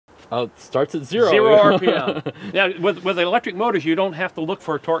Oh, it starts at 0. 0 RPM. Now, with electric motors, you don't have to look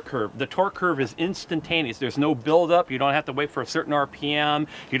for a torque curve. The torque curve is instantaneous. There's no buildup. You don't have to wait for a certain RPM.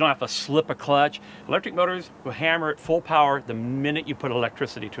 You don't have to slip a clutch. Electric motors will hammer at full power the minute you put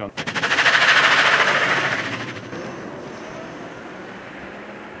electricity to them.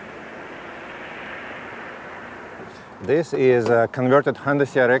 This is a converted Honda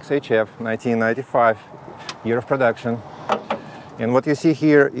CRX HF, 1995, year of production. And what you see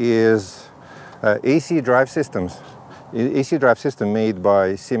here is AC drive systems. AC drive system made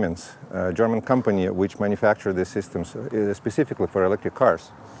by Siemens, a German company which manufactured these systems specifically for electric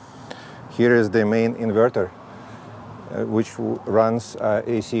cars. Here is the main inverter, which runs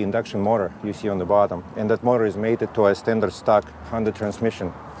AC induction motor you see on the bottom. And that motor is mated to a standard stock Honda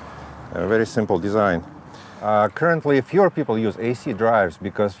transmission. A very simple design. Currently, fewer people use AC drives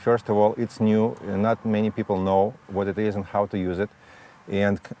because, first of all, it's new and not many people know what it is and how to use it.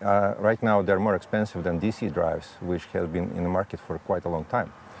 And right now, they're more expensive than DC drives, which have been in the market for quite a long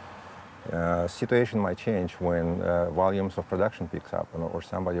time. Situation might change when volumes of production picks up or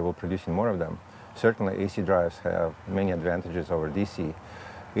somebody will produce more of them. Certainly, AC drives have many advantages over DC.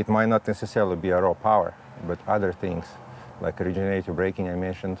 It might not necessarily be a raw power, but other things like regenerative braking I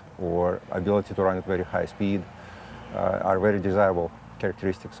mentioned, or ability to run at very high speed, are very desirable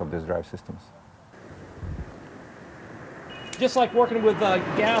characteristics of these drive systems. Just like working with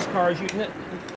gas cars,